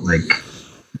about like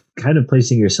kind of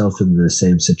placing yourself in the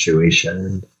same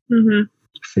situation and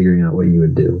figuring out what you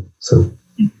would do. So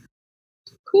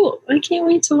cool. I can't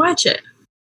wait to watch it.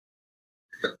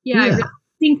 Yeah. I really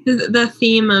think the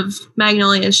theme of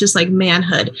Magnolia is just like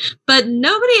manhood, but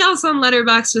nobody else on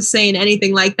Letterboxd was saying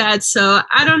anything like that. So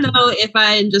I don't know if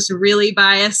I'm just really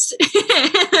biased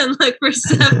and look for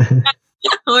stuff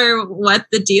or what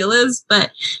the deal is,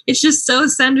 but it's just so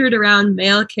centered around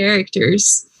male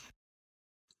characters.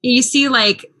 You see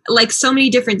like so many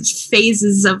different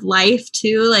phases of life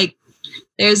too. Like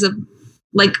there's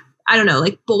I don't know,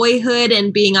 like boyhood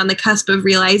and being on the cusp of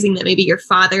realizing that maybe your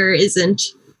father isn't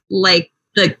like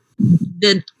the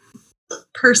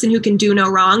person who can do no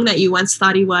wrong that you once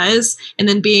thought he was. And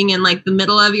then being in like the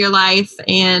middle of your life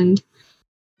and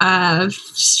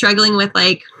struggling with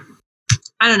like,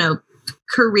 I don't know,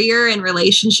 career and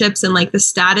relationships and like the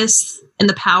status and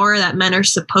the power that men are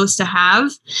supposed to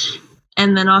have.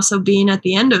 And then also being at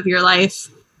the end of your life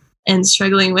and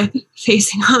struggling with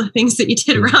facing all the things that you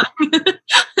did wrong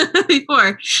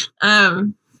before.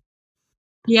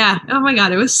 Yeah. Oh my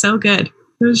God. It was so good.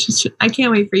 It was just, I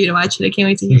can't wait for you to watch it. I can't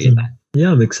wait to hear you that.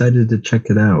 Yeah. I'm excited to check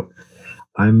it out.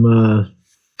 I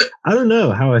don't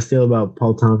know how I feel about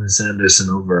Paul Thomas Anderson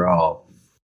overall.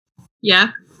 Yeah.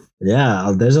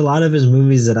 Yeah. There's a lot of his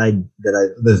movies of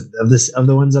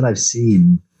the ones that I've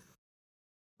seen.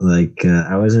 Like,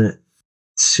 I wasn't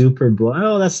super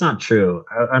oh, that's not true.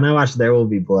 When I watched There Will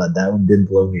Be Blood, that one did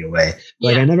blow me away.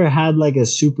 Like I never had like a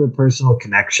super personal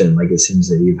connection like it seems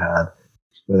that you've had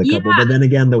with a couple. But then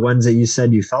again, the ones that you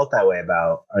said you felt that way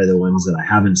about are the ones that I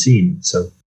haven't seen.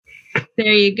 So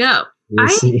there you go.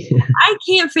 I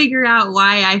can't figure out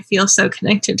why I feel so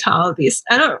connected to all of these.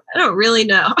 I don't really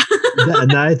know.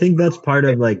 And I think that's part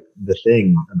of like the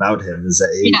thing about him is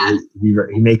that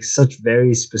he makes such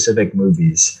very specific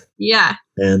movies. Yeah.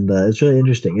 And it's really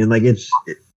interesting. And like I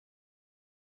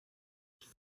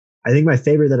think my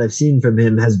favorite that I've seen from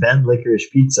him has been Licorice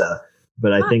Pizza,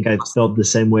 but I think I felt the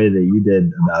same way that you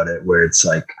did about it, where it's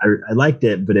like I liked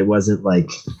it, but it wasn't like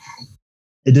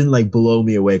it didn't like blow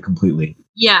me away completely.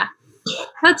 Yeah.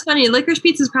 That's funny. Licorice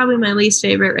Pizza is probably my least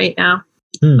favorite right now.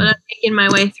 But I'm making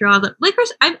my way through all the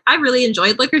licorice. I really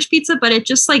enjoyed Licorice Pizza, but it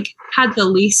just like had the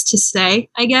least to say,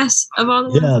 I guess, of all the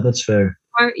ones. Yeah, that's fair.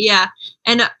 Yeah.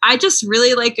 And I just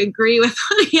really like agree with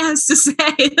what he has to say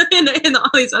in all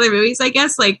these other movies, I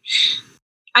guess. Like,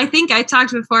 I think I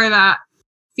talked before about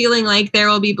feeling like There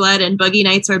Will Be Blood and Boogie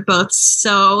Nights are both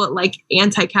so like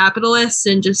anti-capitalist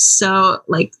and just so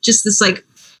like just this like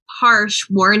harsh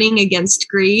warning against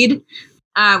greed,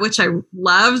 which I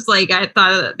loved. Like I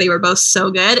thought that they were both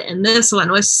so good, and this one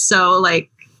was so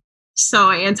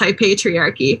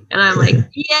anti-patriarchy, and I'm like,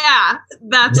 yeah,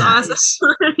 that's awesome.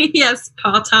 Yes,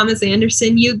 Paul Thomas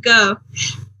Anderson, you go.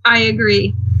 I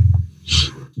agree.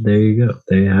 There you go.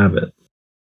 There you have it.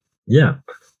 Yeah.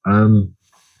 So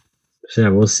yeah,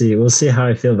 we'll see how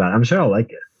I feel about it. I'm sure I'll like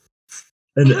it.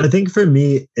 And I think for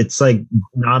me, it's like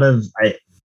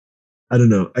I don't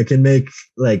know. I can make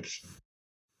like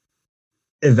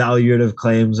evaluative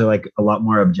claims are like a lot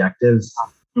more objective.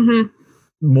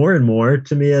 More and more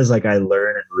to me as like I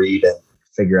learn and read and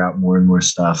figure out more and more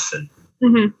stuff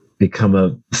and become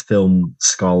a film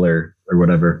scholar or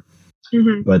whatever.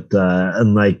 But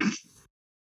and like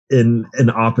in an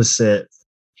opposite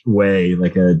way,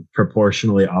 like a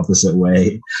proportionally opposite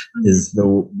way, is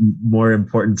the more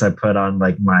importance I put on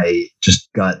like my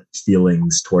just gut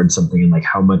feelings towards something and like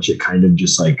how much it kind of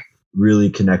just like really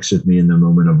connects with me in the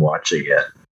moment of watching it.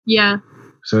 Yeah.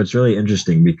 So it's really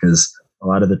interesting because a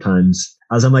lot of the times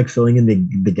as I'm like filling in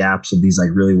the gaps of these like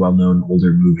really well-known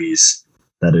older movies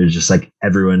that are just like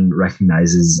everyone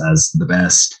recognizes as the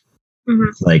best,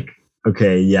 it's like,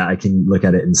 okay, yeah, I can look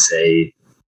at it and say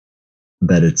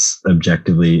that it's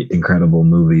objectively incredible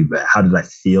movie, but how did I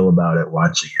feel about it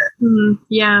watching it?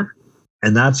 Yeah.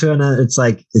 And that's when it's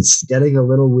like, it's getting a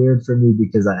little weird for me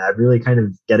because I'm really kind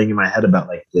of getting in my head about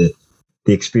like the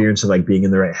experience of like being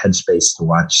in the right headspace to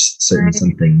watch some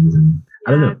things. And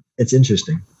I don't know, it's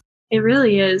interesting. It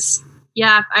really is.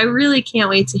 Yeah. I really can't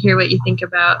wait to hear what you think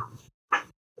about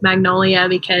Magnolia,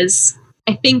 because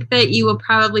I think that you will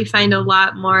probably find a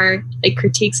lot more like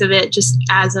critiques of it just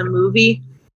as a movie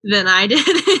than I did.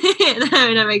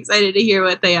 And I'm excited to hear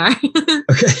what they are.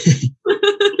 Okay.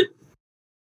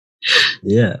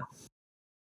 Yeah,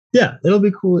 it'll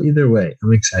be cool either way.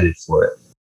 I'm excited for it.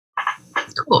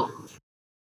 Cool.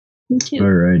 Me too.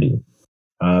 Alrighty.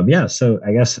 So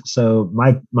I guess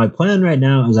my plan right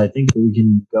now is I think we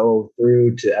can go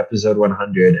through to episode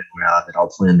 100 and we'll have it all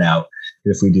planned out.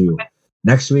 And if we do,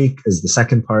 next week is the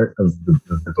second part of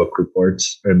the book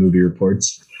reports or movie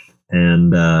reports,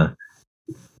 and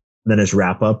then it's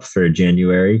wrap up for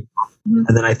January.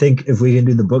 And then I think if we can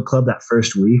do the book club that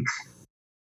first week,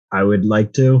 I would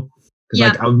like to,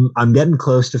 because like I'm getting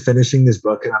close to finishing this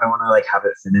book and I don't want to like have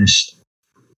it finished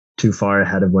too far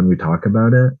ahead of when we talk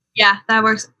about it. Yeah, that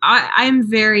works. I'm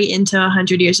very into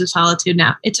 100 Years of Solitude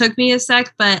now. It took me a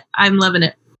sec, but I'm loving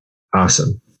it.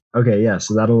 Awesome. Okay, yeah,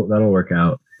 so that'll work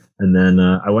out. And then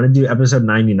I want to do episode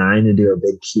 99 and do a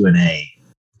big Q&A.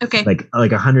 Okay. Like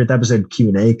a 100th episode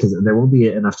Q&A, because there won't be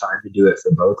enough time to do it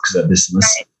for both, because this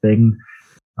list thing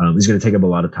is going to take up a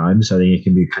lot of time. So I think it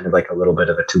can be kind of like a little bit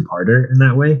of a two-parter in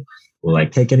that way. We'll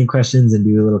like take any questions and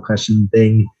do a little question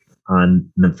thing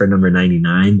for number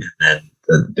 99, and then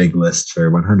the big list for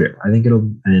 100. I think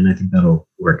that'll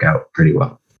work out pretty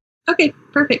well. Okay,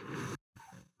 perfect.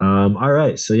 All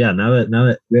right. So yeah, now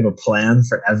that we have a plan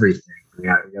for everything, we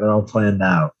got it all planned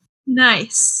out.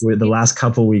 Nice. The last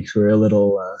couple weeks we were a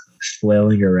little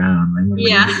flailing around.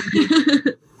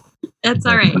 That's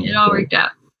all right. It all worked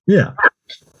out. Yeah.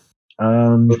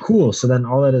 Cool. So then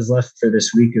all that is left for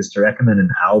this week is to recommend an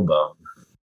album.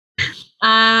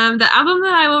 The album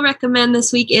that I will recommend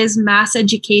this week is Mass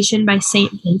Education by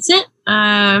St. Vincent.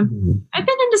 I've been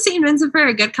into St. Vincent for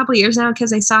a good couple years now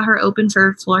because I saw her open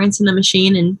for Florence and the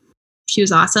Machine, and she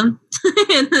was awesome.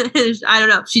 I don't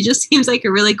know. She just seems like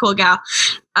a really cool gal.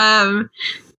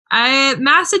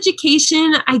 Mass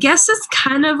Education, I guess it's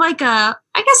kind of like a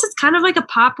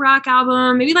pop rock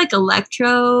album, maybe like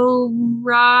electro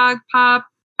rock pop.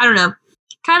 I don't know.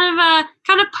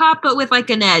 Kind of pop, but with like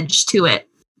an edge to it.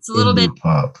 It's a little bit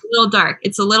pop. A little dark.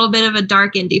 It's a little bit of a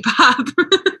dark indie pop.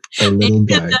 A little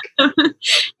dark. A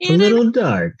little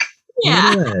dark.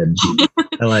 Yeah. A little edge.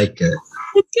 I like it.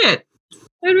 It's good.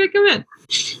 I'd recommend.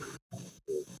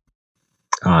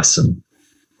 Awesome.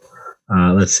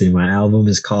 Let's see. My album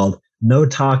is called No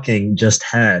Talking, Just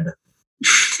Head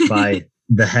by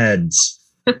The Heads.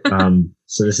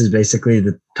 So this is basically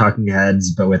the Talking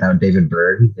Heads, but without David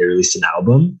Byrne. They released an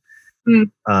album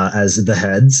as The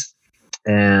Heads.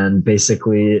 And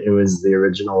basically it was the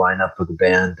original lineup of the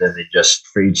band, and they just,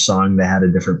 for each song, they had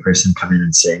a different person come in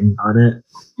and sing on it.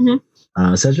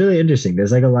 So it's really interesting.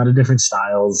 There's like a lot of different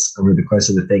styles over the course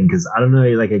of the thing, because I don't know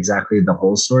like exactly the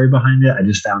whole story behind it. I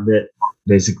just found it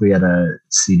basically at a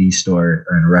CD store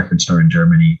or in a record store in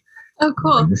Germany. Oh,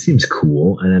 cool. Like, this seems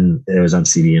cool. And then it was on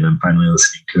CD, and I'm finally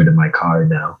listening to it in my car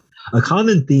now. A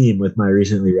common theme with my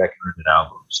recently recommended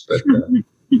albums, but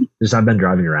just I've been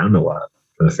driving around a lot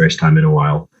for the first time in a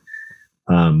while.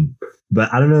 But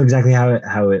I don't know exactly how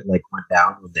it like went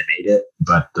down when they made it,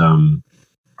 but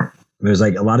there's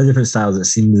like a lot of different styles. It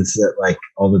seems that like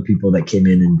all the people that came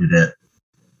in and did it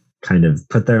kind of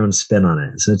put their own spin on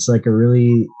it. So it's like a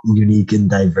really unique and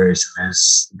diverse. And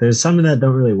there's some that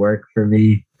don't really work for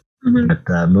me,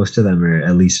 but most of them are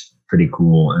at least pretty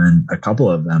cool. And a couple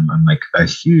of them I'm like a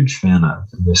huge fan of.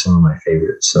 They're some of my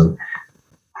favorites. So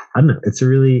I don't know. It's a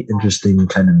really interesting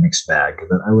kind of mixed bag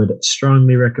that I would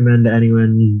strongly recommend to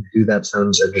anyone who that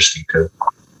sounds interesting to.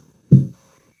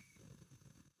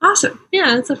 Awesome.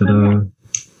 Yeah, that's a fun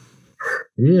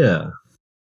yeah.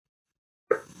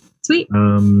 Sweet.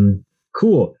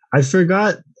 Cool. I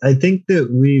forgot. I think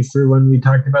that when we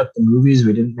talked about the movies,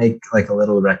 we didn't make like a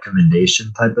little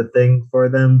recommendation type of thing for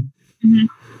them.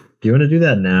 Do you want to do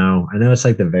that now? I know it's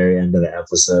like the very end of the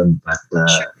episode, but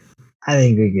Sure. I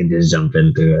think we can just jump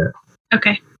into it.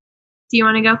 Okay. Do you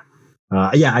want to go?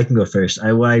 Yeah, I can go first. I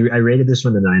rated this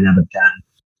one a 9 out of 10,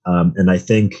 and I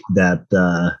think that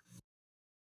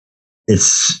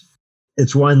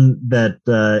it's one that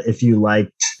if you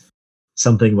liked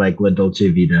something like La Dolce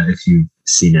Vita, if you've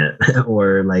seen it,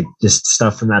 or like just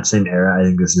stuff from that same era, I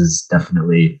think this is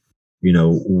definitely,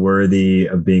 worthy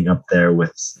of being up there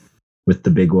with the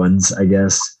big ones, I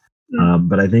guess.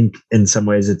 But I think in some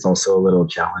ways it's also a little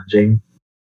challenging.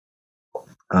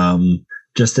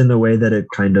 Just in the way that it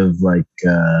kind of like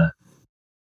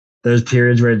there's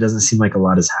periods where it doesn't seem like a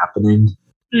lot is happening.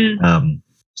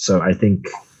 So I think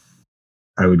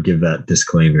I would give that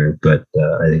disclaimer, but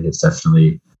I think it's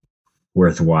definitely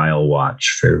worthwhile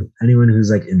watch for anyone who's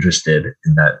like interested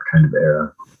in that kind of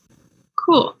era.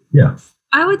 Cool. Yeah.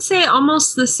 I would say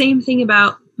almost the same thing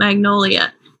about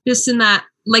Magnolia, just in that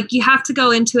like you have to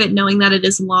go into it knowing that it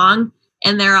is long.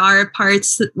 And there are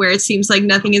parts where it seems like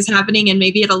nothing is happening and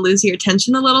maybe it'll lose your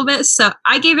attention a little bit. So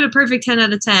I gave it a perfect 10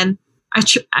 out of 10. I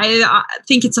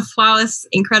think it's a flawless,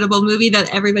 incredible movie that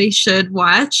everybody should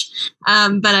watch.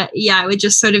 But I would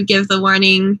just sort of give the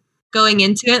warning going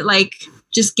into it, like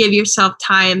just give yourself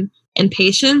time and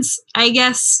patience, I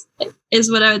guess,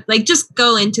 is what I would like. Just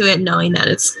go into it knowing that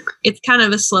it's kind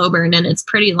of a slow burn and it's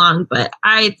pretty long, but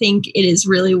I think it is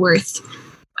really worth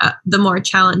the more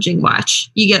challenging watch.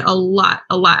 You get a lot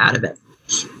out of it.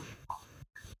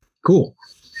 Cool.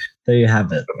 There you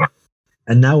have it.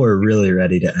 And now we're really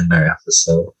ready to end our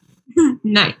episode.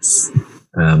 Nice.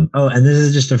 And this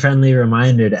is just a friendly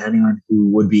reminder to anyone who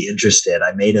would be interested.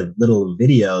 I made a little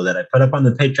video that I put up on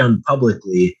the Patreon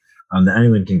publicly that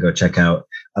anyone can go check out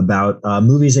about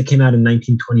movies that came out in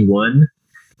 1921,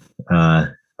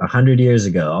 100 years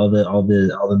ago. All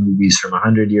the movies from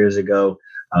 100 years ago.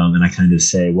 And I kind of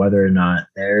say whether or not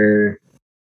they're,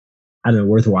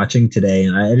 worth watching today.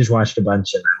 And I just watched a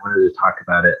bunch and I wanted to talk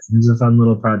about it. It was a fun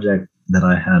little project that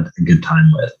I had a good time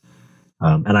with.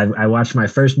 And I watched my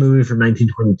first movie from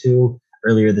 1922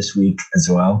 earlier this week as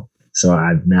well. So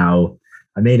I'm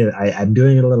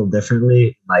doing it a little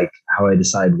differently, like how I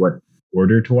decide what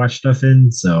order to watch stuff in.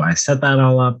 So I set that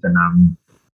all up and I'm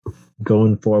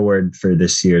going forward for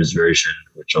this year's version,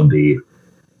 which will be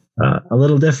a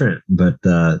little different, but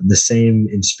the same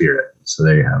in spirit. So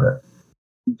there you have it.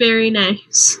 Very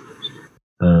nice.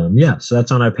 So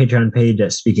that's on our Patreon page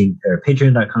at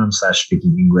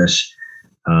patreon.com/speaking English.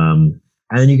 And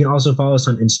then you can also follow us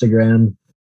on Instagram,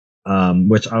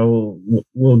 which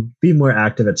will be more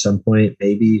active at some point.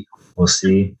 Maybe we'll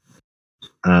see.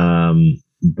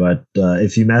 But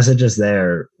if you message us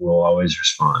there, we'll always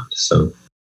respond. So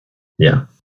yeah,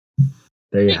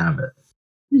 there you have it.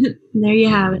 There you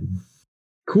have it.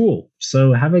 Cool.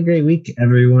 So have a great week,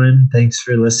 everyone. Thanks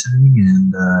for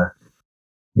listening,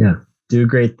 and do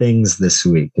great things this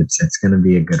week. It's going to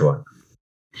be a good one.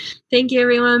 Thank you,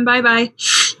 everyone. Bye-bye.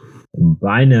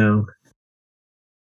 Bye now.